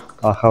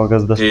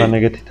ახალგაზრდასთან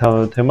ეგეთი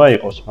თემა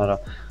იყოს, მაგრამ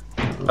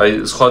აი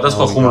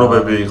სხვადასხვა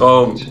ხუმრობები იყო,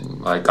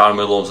 აი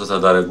კარმელოუნსაც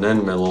ადარებდნენ,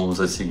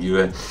 მელოუნზეც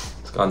იგივე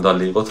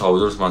სკანდალი იყო,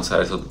 თავიდანვე მან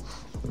საერთოდ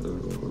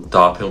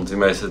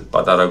დააფილმწიმა ესეთ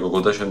პატარა გოგო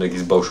და შემდეგ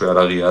ის ბავშვი არ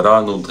აღიარა,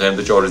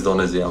 დღემდე ჭორის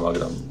დონეზეა,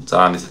 მაგრამ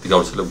ძალიან ესეთი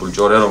გავრცელებული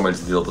ჭორია, რომელიც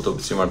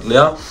დილაპოტობის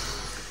სიმართლეა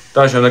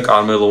და შემდეგ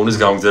კარმელოუნის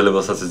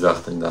გამგზელებასაც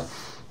ეძახდნენ და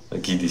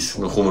გიდის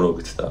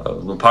ხუმრობით და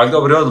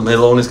ფაქტობრივად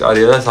მელოუნის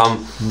კარიერას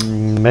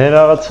მე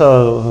რაღაცა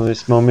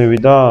ის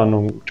მომივიდა,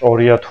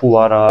 ჭორია თუ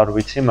არა არ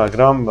ვიცი,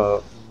 მაგრამ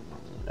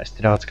ეს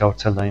რაღაც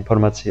გავრცელდა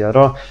ინფორმაცია,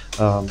 რომ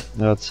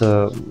რაღაც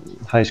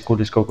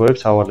ჰაისკულის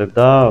გოგოებს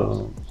ავალებდა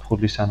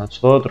ფულის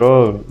ანაცვლოდ,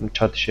 რომ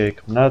ჩატი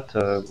შეექმნათ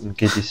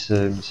გიდის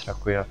ის რა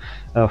ქვია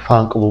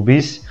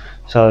ფან-კლუბის,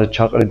 სადაც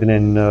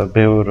ჩაყრიდნენ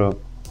ბევრ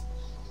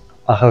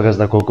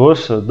ახალგაზრდა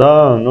გოგოს და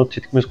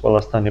თითქმის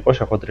ყველასთან იყო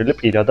შეხვედრილი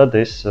პირადად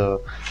ეს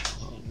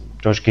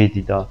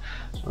ჯორჯგიდი და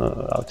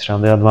რა ვიცი,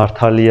 რამდენად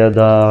მართალია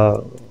და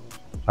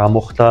რა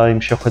მოხდა იმ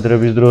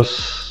შეხვედრების დროს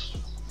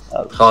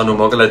ხანუ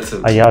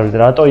მოკლედ აი არ ვიცი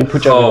რატო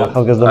იფუჭებენ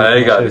ახალგაზრდა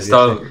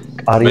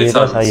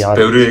კარიერას აი არ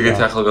ბევრი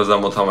ეგეთი ახალგაზრდა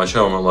მოთამაშე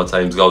რომელმაც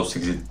აი მსგავსი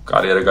გზით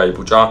კარიერა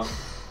გაიფუჭა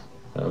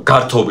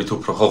გართობით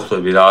უფრო ხო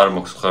ხვდები რა არ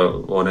მოხს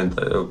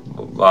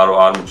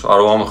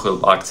არ ამხელ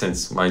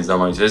აქცენტს მაინც და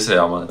მაინც ესე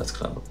ამან რაც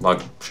ქრა მაგ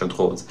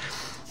შემთხვევაში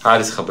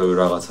არის ხა ბევრი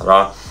რაღაცა რა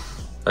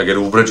აგერ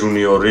უბრა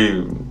ჯუნიორი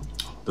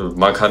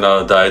მანქანა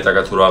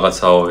დაეტაკა თუ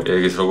რაღაცაო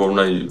ეგეთ როგორ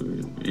უნდა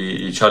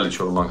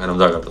იჩალიჩო რომ მანქანა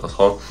დაგარტყას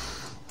ხო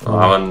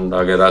ამან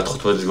აგერ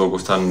 15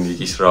 გოგოსთან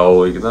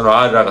ისრაო იქნა რა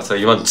რაღაცა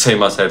იმან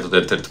ცემა საერთოდ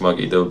ერთ-ერთმა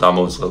კიდევ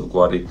დამოუწყდა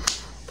გვარი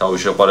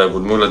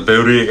თავშეყარებული მოკლედ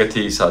ბევრი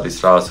ეგეთი ის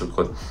არის რა ასე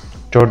ვთქვათ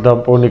ჯორდან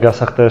პული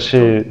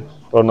გასახდერში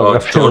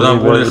პორნოგრაფია ჯორდან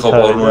პული ხო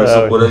პორნოს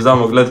უყურებს და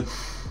მოკლედ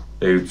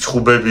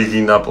ჩხუბები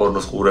გინდა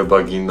პორნოს ყურება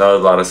გინდა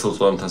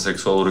არასრულწლოვანთან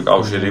სექსუალური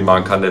კავშირი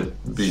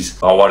მანქანების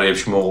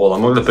ავარიებში მოყოლა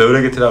მოკლედ ბევრი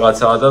ეგეთი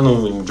რაღაცაა და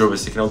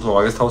იმჯობეს იქნება თუ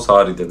მაგას თავს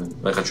არიდებენ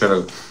მე ხა ჩვენ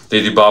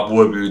დიდი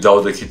ბაბუები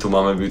დავდექით თუ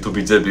მამები თუ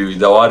ბიძები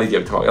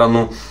დავარიგებთ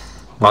მაგრამ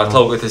მართლა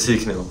უკეთესი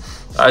იქნება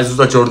აი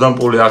ზუსტად ჯორდან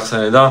პული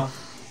ახსენე და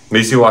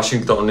მისი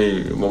ვაშინგტონი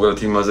მოკლედ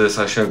იმაზე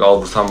საშენ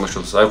კალათბურთს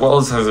თამაშობს აი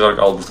ყველაზე საზღარ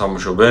კალათბურთს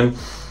თამაშობენ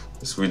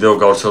ეს ვიდეო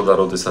გავრცელდა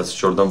როდესაც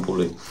ჯორდან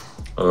პული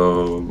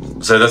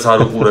ზედაც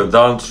არ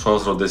უყურებდა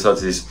თვითონაც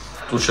როდესაც ის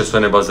თუ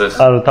შესვენებაზე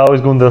ანუ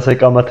თავის გუნდს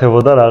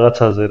ეკამათებოდა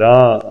რაღაცაზე რა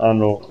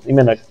ანუ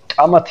იმენა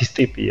კამათის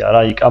ტიპია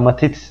რა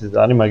იკამათით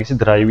არის მაგისი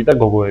დრაივი და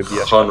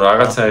გოგოებია ხო ანუ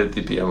რაღაცა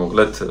ტიპია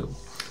მოკლედ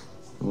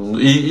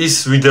ის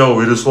ვიდეო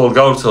ვირუსულად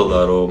გავრცელდა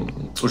რომ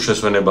თუ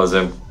შესვენებაზე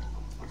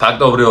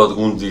ფაქტობრივად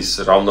გუნდის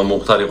რა უნდა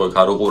მომხდარიყო იქ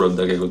არ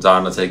უყურებდა ეგ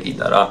ძალიანაც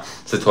ეკიდა რა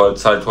ესე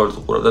თვალით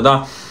უყურებდა და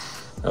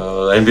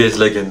NBA-ს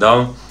ლეგენდა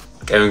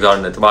Kevin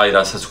Garnett, my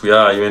rasa's queer,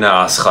 I mean,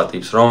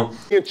 ashattips, wrong?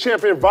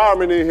 Champion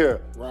environment in here.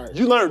 Right.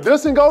 You learned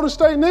this in Golden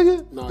State, nigga?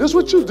 Nah, this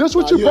what you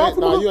brought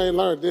from you ain't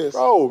learned this.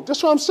 Bro,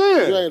 that's what I'm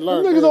saying. You ain't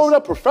learned niggas this. over there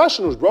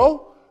professionals, bro.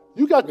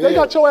 They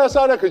got your ass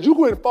out there because you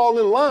couldn't fall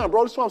in line,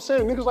 bro. That's what I'm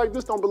saying. Niggas like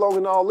this don't belong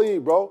in our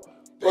league, bro.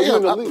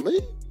 Damn, not the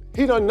league?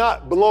 He does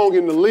not belong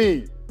in the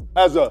league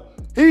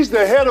he's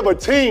the head of a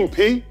team,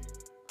 P.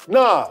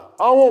 Nah,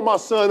 I don't want my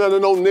son under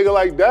no nigga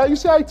like that. You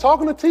see how he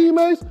talking to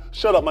teammates?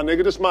 Shut up, my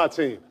nigga. This my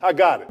team. I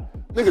got it.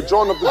 Nigga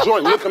drawing up the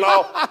joint, looking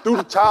all through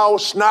the towel,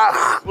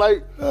 snot.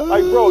 Like,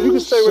 bro, you can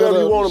say whatever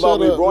you want about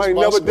me, bro. I ain't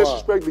never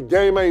disrespected the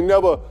game. I ain't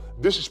never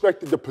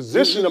disrespected the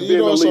position of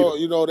being a leader.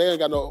 You know, they ain't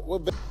got no...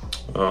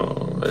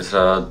 ეს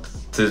რა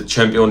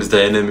ჩემპიონის და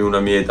ენემი უნდა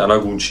მიეტანა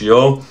გუნჩიო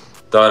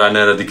და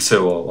რანაირად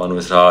იქცევა, ანუ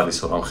ეს რა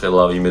არისო, რამ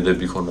ხელა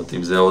იმედები ქონდა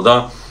ტიმზეო და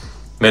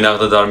მე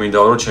ნახდა არ მინდა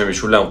რომ ჩემი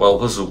შვილი ამ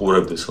ყველაფერს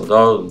უყურებდესო და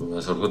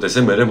ასე ვთქვათ,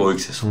 ესე მერე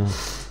მოიქცესო.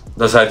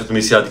 და საერთოდ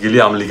მისი ადგილი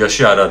ამ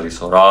ლიგაში არ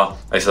არისო რა,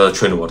 აი სადაც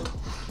ჩვენ ვართ.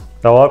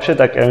 და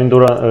вообще-то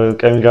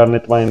კევინ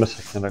გარნეტმა იმას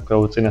ეკნა, რა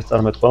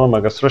უწინასწარმეტყველა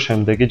მაგას რომ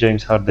შემდეგი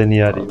ჯეიმს ჰარდენი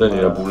არის. ჰარდენი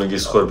რა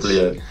ბულინგის სკორპლი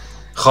არის.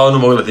 ხო, ნუ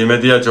მოკლედ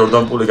იმედია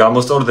ჯორდან პული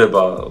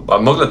გამოსწორდება.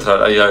 მოკლედ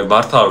აი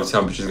მართლა არ ვიცი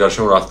ამ ბიჭის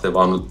გარშემო რა ხდება.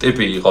 ანუ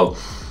ტიპი იყო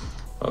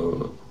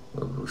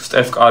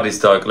სტეფ კარის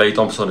და კლეი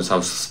თომპსონის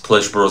ამ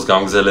სპლეშ ბროს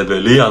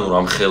გამგზელებელი, ანუ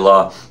რამ ხელა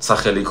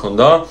სახელი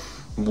ქონდა.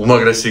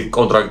 უმაგრესი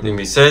კონტრაქტი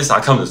მისცეს,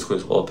 აქამდე თქვენ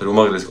ყველაფერი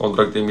უმაგრესი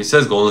კონტრაქტი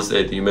მისცეს, გოლდენ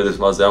სტეიტი იმედებს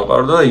მასზე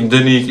ამყარდა და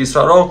იმდენი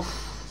იკისრა რომ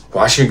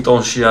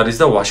ვაშინგტონში არის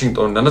და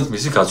ვაშინგტონიდანაც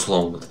მისი გაცვლა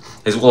უნდა.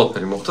 ეს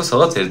ყველაფერი მოხდა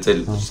სადღაც 1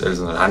 წელიწადს,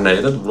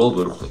 რანაირად უბრალოდ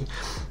ვერ ხვდები.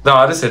 და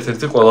არის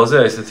ერთ-ერთი ყველაზე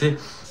ესეთი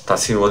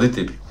დასინვადი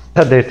ტიპი.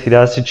 ერთადერთი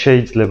რასიც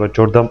შეიძლება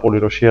ჯორდან პული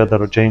რო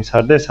შეადარო ჯეიმს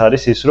ჰარდენს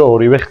არის ის რომ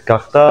ორივე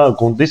გახდა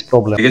გუნდის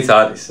პრობლემა. ეგეც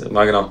არის,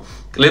 მაგრამ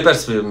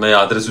კლიპერს მე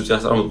ადრეს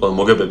უწინასწარმეტყველო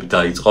მოგებები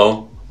დაიწყო.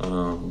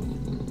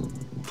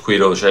 თქვი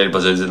რომ შეიძლება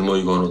ზედზედ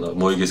მოიგონო და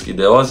მოიგეს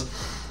კიდევაც.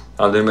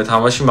 რამდენიმე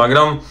თამაში,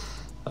 მაგრამ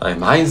აი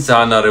მაინც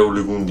ძალიან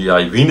არეული გუნდია,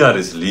 აი ვინ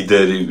არის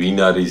ლიდერი, ვინ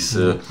არის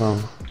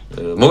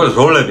მოკლედ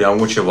როლები ამ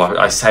გუნდში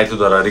აი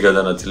საერთოდ არ არის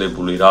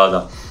გადანაწილებული რა და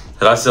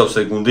რასაუს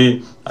ეგ გუნდი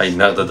აი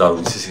ნახდა და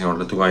ვიცი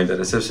სინორდა თუ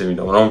გაინტერესებს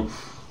იმიტომ რომ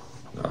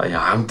აი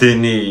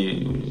ამდენი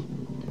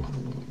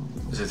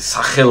ესეთი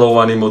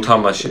სახელოვანი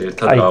მოთამაშე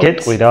ერთად აი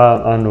გეტყვი რა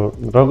ანუ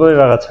როგორი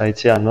რაღაცა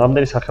იცი ანუ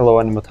ამდენი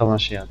სახელოვანი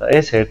მოთამაშეა და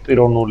ეს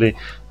ერთპიროვნული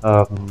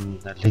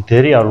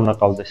ლიდერი არ უნდა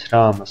ყავდეს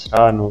რა ამას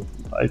რა ანუ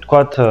აი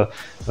თქვათ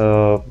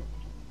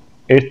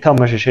ერთ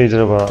თამაში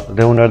შეიძლება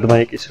ლეონარდმა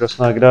იკისროს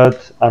მაგრად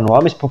ანუ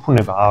ამის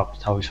ფუფუნება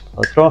აქვს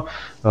თავისუფლად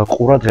რომ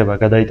ყურადღება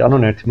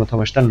გადაიტანონ ერთი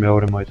მოთამაშიდან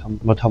მეორე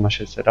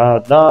მოთამაშეზე რა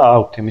და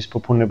აქვს იმის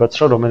ფუფუნებაც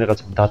რომ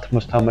რომელიღაცა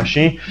დათმოს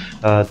თამაში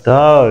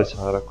და ეს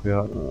რა ქვია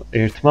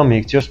ერთმა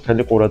მიიქციოს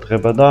მთელი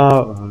ყურადღება და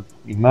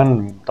იმან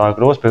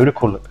დააგროვოს ბევრი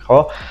ქულები ხო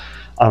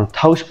ანუ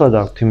თავისუფლად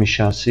აქვს იმის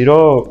შანსი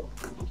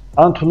რომ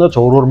ან თუნდაც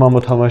ორ-ორმა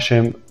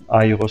მოთამაშემ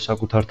აიღოს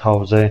საკუთარ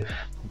თავზე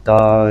და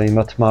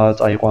იმათმა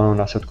წაიყვანონ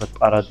ასე ვთქვათ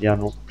პარადი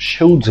ანუ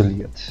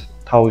შეუძლიათ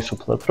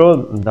თავისუფლად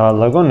რომ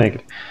დაალაგონ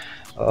ეგრე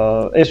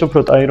ეს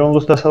უფრო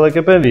ტაირონლუს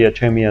დასალაგებელია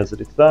ჩემი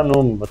აზრით და ნუ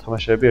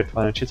მოთამაშეები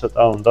ერთმანეთში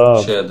ცოტა უნდა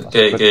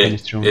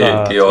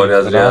კი ორი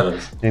აზრი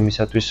არის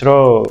იმისათვის რომ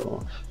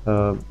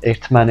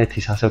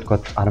ერთმანეთის ასე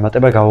ვთქვათ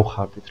წარმატება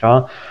გაუხარდით რა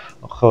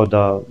ხო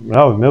და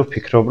რავი მე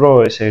ვფიქრობ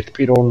რომ ეს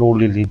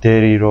ერთპიროვნული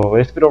ლიდერი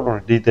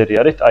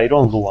არის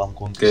ტაირონ ლუ ამ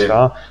გუნდის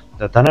რა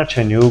და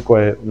დანარჩენი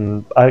უკვე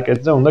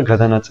პარკეტზე უნდა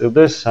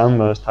გადანაწილდეს ამ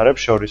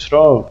სტარებს შორის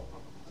რომ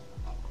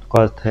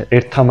თქვათ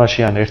ერთ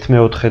თამაში ან ერთ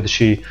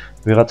მეოთხედში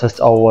ვიღაცას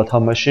წაუვა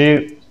თამაში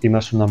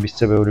იმას უნდა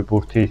მისცე ბევრი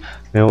ბურთი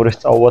მეორეს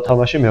წაუვა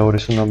თამაში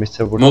მეორეს უნდა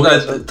მისცე ბურთი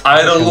მოკლედ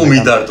ტაირონ ლუ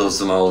მიდარდოს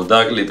მაო და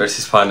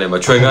კლიპერსის ფანება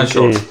ჩვენგან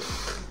შორს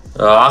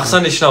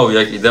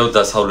აღსანიშნავია კიდევ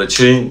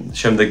დასავლეთში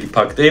შემდეგი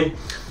ფაქტი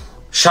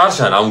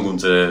შარშან ამ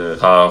გუნდზე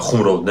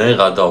ხუმრობდნენ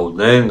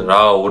გადაუდნენ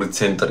რა ორი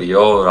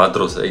ცენტრიო რა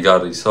დროს ეგ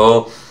არისო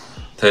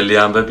მთელი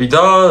ამბები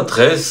და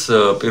დღეს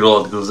პირველ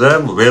ადგილზე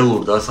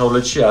ველურ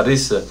დასავლეთში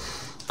არის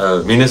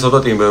მინესოტა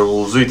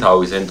ტიმბერვულზი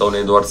თავის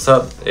ენტონი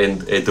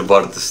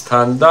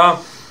ედვარდსთან და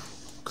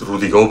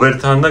რუდი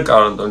გობერტთან და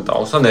კარლ ანტონი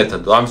ტაუნსთან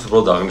ერთად ამის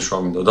უბრალოდ აღნიშნვა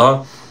მინდოდა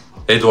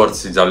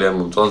ედვარდსი ძალიან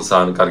მომწონს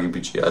ძალიან კარგი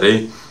ბიჭი არის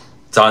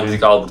ძალიან დიდი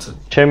კალათბურთი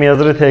ჩემი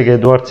აზრით ეგ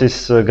ედვარდსის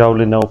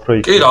გავლენა უფრო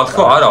იქნება კი რა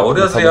თქმა არა ორი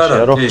აზრი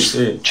არა კი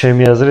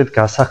ჩემი აზრით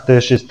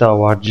გასახდეშის და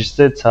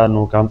ვარჯიშზეც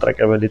ანუ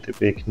გამტრაკებელი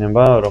ტიპი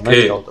იქნება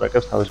რომელიც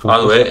გაუტრაკებს თავის გუნდს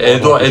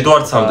ანუ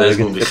ედვარდსამდე ეს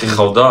გუნდი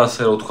ხავდა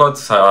ასე რომ ვთქვათ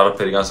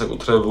არაფერი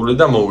განსაკუთრებული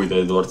და მოვიდა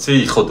ედვარდსი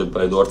იხოდება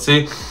ედვარდსი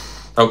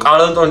ანუ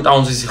კარლ ანტონი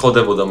ტაუნსის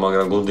იხოდებოდა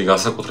მაგრამ გუნდი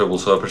განსაკუთრებულ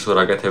სოფერს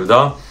ვერ აკეთებდა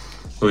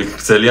ნუ იქ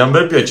გრძელი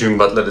ამბებია ჯიმი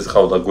ბატლერის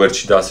ყავდა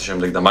გვერდში და ასე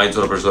შემდეგ და მაინც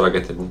სოფერს ვერ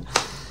აკეთებდნენ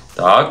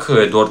და აქ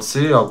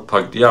ედვარდსი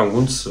ფაქტია ამ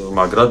გუნდს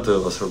მაგრად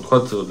ასე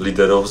ვთქვათ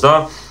ლიდერობს და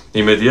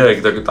იმედია ეგ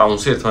და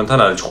ტაუნსი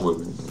ერთმანეთთან არ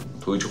იჭყვებენ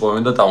თუ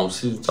იჭყვებენ და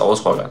ტაუნსი წავა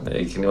სხვაგან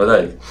იქნება და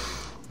ეგ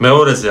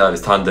მეორეზე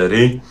არის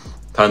თანდერი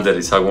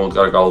თანდერი საკმაოდ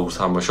კარგ კალათბურთს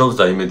თამაშობს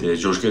და იმედია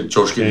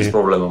ჯოშკინის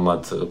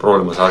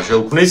პრობლემას არ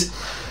შეუქმნის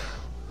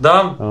და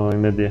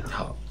იმედია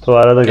თუ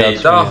არა და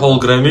გაწყვეტს და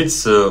ჰოლგრემიც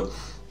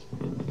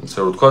ესე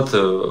ვთქვათ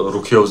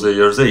რუკი ოფ ზა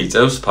იერზე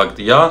იწევს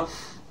ფაქტია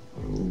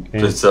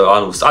ეს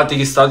ანუ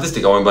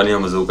სტატისტიკა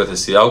ვემბანიამაზე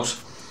უკეთესი აქვს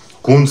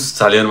გუნდს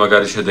ძალიან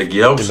მაგარი შედეგი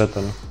აქვს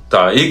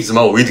და იქ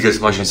ძმა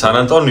უიდგეს მაშინ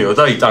სან ანტონიო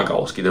და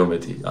იტანკაოს კიდევ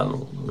მეტი ანუ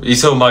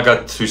ისევ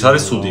მაგათთვის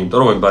არის ცუდი იმიტომ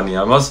რომ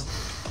ვემბანიამას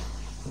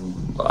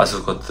ასე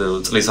ვთქვათ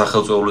წლის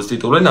სახელმწიფოების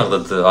ტიტული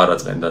ნახდათ არ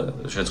აწყენ და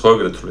შენ ხო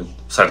ეგრეთ ვთვლი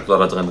საერთოდ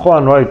არ აწყენ ხო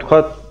ანუ აი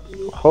ვთქვათ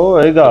ხო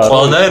ეგა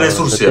ყველანაირი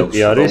რესურსი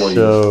არის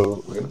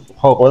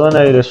ხო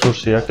ყველანაირი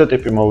რესურსი აქვს და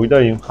ტიპი მოვიდა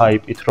იმ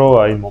ჰაიპით რომ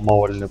აი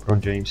მომავალი ლებრონ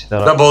ჯეიმსი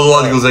და ბოლო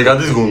ადგილზე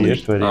გადის გუნდი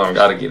ანუ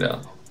კარგი რა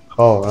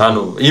ხო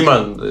ანუ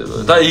იმან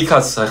და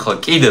იქაც ახლა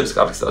კიდევს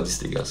კარგ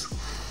სტატისტიკას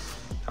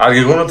არ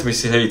გიგონოთ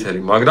მისი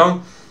ჰეითერი მაგრამ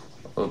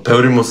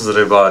ბევრი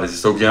მოსაზრება არის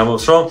ზოგი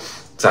ამბობს რომ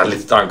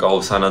ძალიან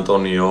ტანკაობს სან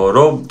ანტონიო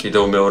რომ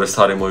კიდევ მეორე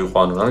სარი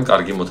მოიყვანონ ან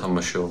კარგი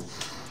მოთამაშეო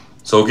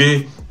ზოგი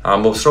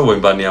ამბობს რომ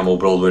ვემბანიამ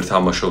უბრალოდ ვერ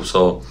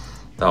თამაშობსო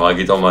და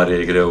მაგიტომ არის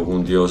ეგრეო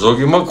გუნდიო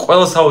ზოგი მაგ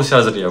ყველას თავისი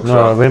აზრი აქვს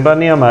რა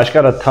ვემბანიამ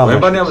აშკარად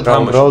თამაშობს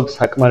უბრალოდ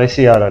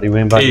საკმარისი არ არის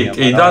ვემბანიამ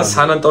კი და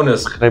სან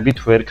ანტონიოს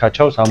ხრებით ვერ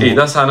ქაჩავს ამ კი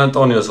და სან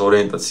ანტონიოს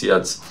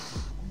ორიენტაციაც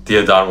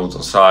დიად არ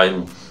მოწონს რა აი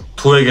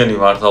თუ ეგენი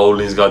მართლა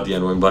ოლინს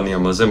გადიან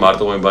ვემბანიამაზე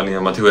მარტო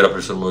ვემბანიამათი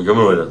ვერაფერს არ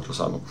მოიგებენ ვერაფერს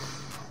ანუ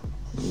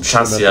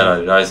შანსი არ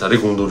არის რა ეს არის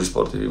გუნდური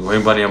სპორტი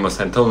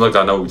ვემბანიამასთან ერთად უნდა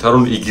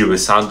განავითარონ იგივე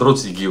სანდროც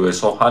იგივე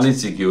სოხანიც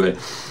იგივე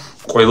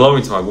ყველა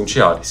ვინც მაგუნში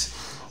არის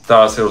და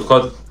ასე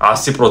ვთქვათ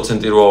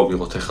 100% რო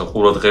ავიღოთ ახლა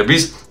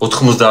ყურადღების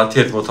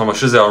 91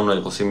 მოთამაშეზე არ უნდა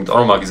იყოს იმიტომ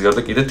რომ მაგის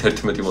გარდა კიდე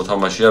 11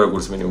 მოთამაშეა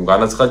როგორც მინიმუმ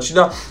განაცხადში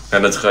და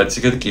განაცხადში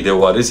კიდევ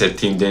არის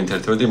ერთი იმდენი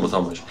 11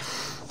 მოთამაშე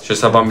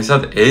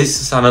შესაბამისად ეს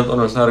სან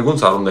ანტონიოს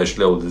ნარგუნს არ უნდა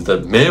ეშლებოდეს და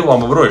მე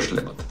ვამბობ რომ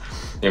ეშლებათ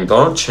იმიტომ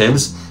რომ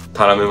ჩემს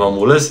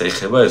თანამემამულეს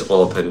ეხება ეს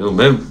ყველაფერი ნუ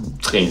მე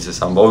წინს ეს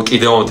ამბავი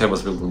კიდევ ამ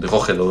თემას მიგუნდი ხო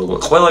ხედავ როგორ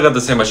ყველა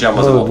გადაცემაში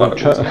ამაზე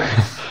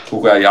ვაპარაკობ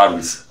უკვე აი არ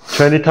ვიცი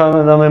ჩვენი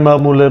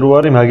თანამემამულე რო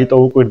არის მაგიტო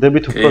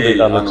უკვირდებით უფრო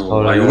დეტალებს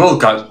აი უბრალოდ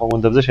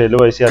კომენტებზე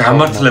შეიძლება ისე არ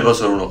გამართლებას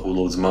არ უნდა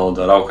ხულობ ძმაო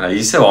და რა ვქნა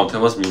ისევ ამ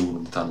თემას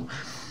მიგუნდით ანუ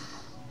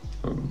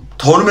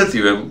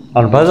 12-ვე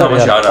ანუ ბაზარი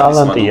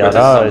ტალანტია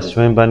რა ეს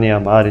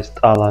ვემბანიამ არის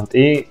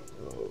ტალანტი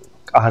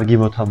კარგი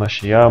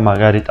მოთამაშეა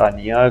მაგარი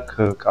ტანი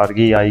აქვს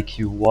კარგი IQ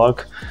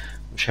აქვს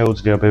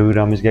შეუძლია ბევრი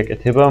რამის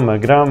გაკეთება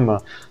მაგრამ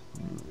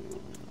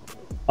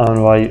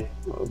ანუ აი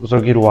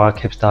ზოგი რო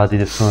აქებს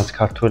დაადიდებს თუნდაც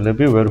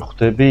ქართველები ვერ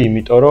ხვდები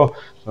იმიტომ რომ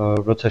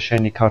როცა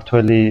შენი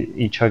ქართველი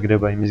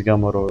იჩაგრება იმის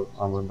გამო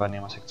რომ ამ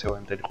ვემბანიამას ექცევა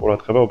იმდენი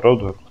ყურადღება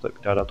უბრალოდ ვერ ხვდები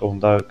და რატო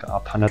უნდა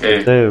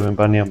აფანატებდე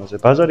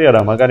ვემბანიამაზე ბაზარი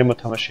არა მაგარი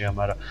მოთამაშეა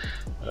მაგრამ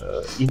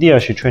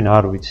იდეაში ჩვენ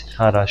არ ვიცით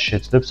რა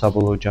შეძლებს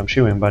საბოლოო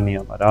ჯამში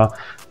ვემბანიამა რა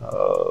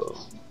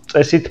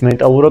წესით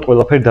მენტალურად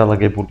ყველაფერი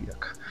დალაგებული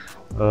აქვს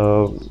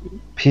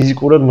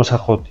ფიზიკურად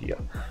მოსახოდია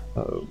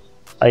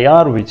აი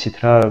არ ვიცით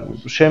რა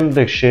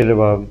შემდეგ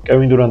შეიძლება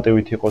კევინ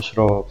დურანტივით იყოს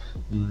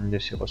რომ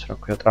ეს იყოს რა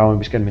ქვია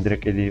ტრავმებისკენ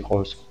მიდრეკილი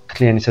იყოს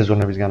მთლიანი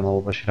სეზონების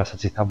განმავლობაში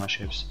რასაც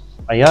ითამაშებს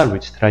აი არ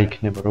ვიცით რა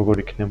იქნება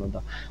როგორ იქნება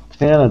და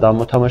მთლიანად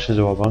ამ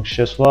მოთამაშეზე ვაბანკში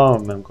შესვლა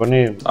მე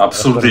მგონი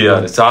აბსურდი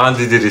არის ძალიან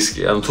დიდი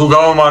რისკია ანუ თუ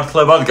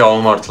გავამართლებად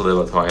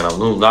მაგრამ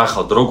ნუ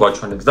ნახავთ რო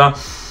გვაჩვენებს და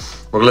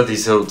მოკლედ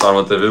ისევ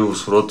წარმატებები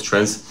უსურვოთ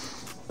ჩვენს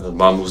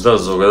მამულს და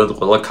ზოგადად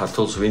ყველა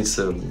ქართულს ვინც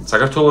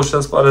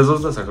საქართველოშიც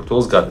პარეზობს და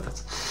საქართველოს გარეთაც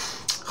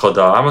ხო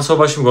და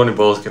ამასობაში მგონი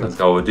ბოლოსკენაც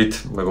გავედით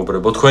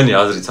მეგობრებო თქვენი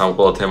აზრით ამ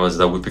ყველა თემაზე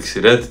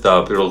დაგვიფიქსირეთ და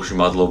პირველ რიგში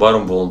მადლობა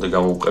რომ ბოლომდე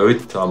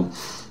გამოვყევით ამ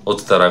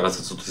 20 და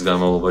რაღაცა წუთის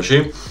განმავლობაში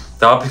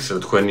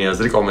დააფიქსირეთ თქვენი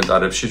აზრი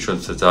კომენტარებში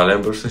ჩვენც ძალიან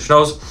ბევრს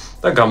ნიშნავს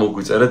და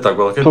გამოგვიწერეთ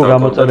დაგვალკეთ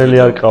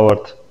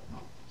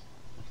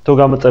თუ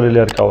გამოწერილი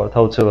არ ყავართ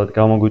აუცილებლად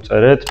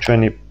გამოგვიწერეთ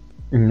ჩვენი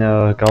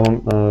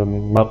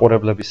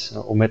მაყურებლების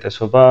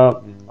უმეტესობა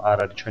არ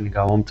არის ჩვენი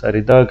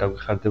გამომწერი და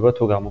გაგვიხარდება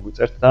თუ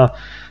გამოგვიწერთ და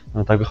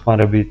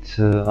დაგვეხმარებით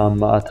ამ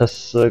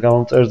 1000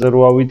 გამომწერზე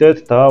რო ავიდეთ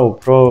და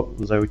უფრო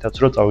ზევითაც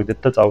რო წავიდეთ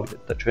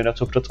და ჩვენაც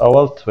უფრო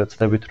წავალთ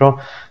ვეცდებით რომ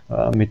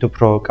მით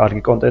უფრო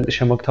კარგი კონტენტი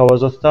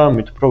შემოგთავაზოთ და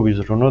მით უფრო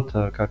ვიზრუნოთ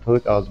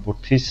ქართული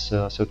კალათბურთის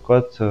ასე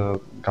ვთქვათ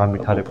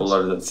განვითარებას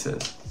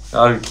პოპულარიზაციას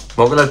აი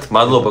მოკლედ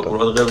მადლობა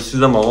ყურადღებისთვის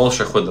და მომავალ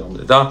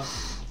შეხვედრამდე და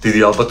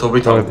დიდი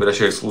ალბათობით ამ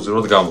კვირაში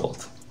ექსკლუზიურად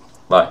გამოვთ.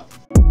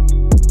 Bye.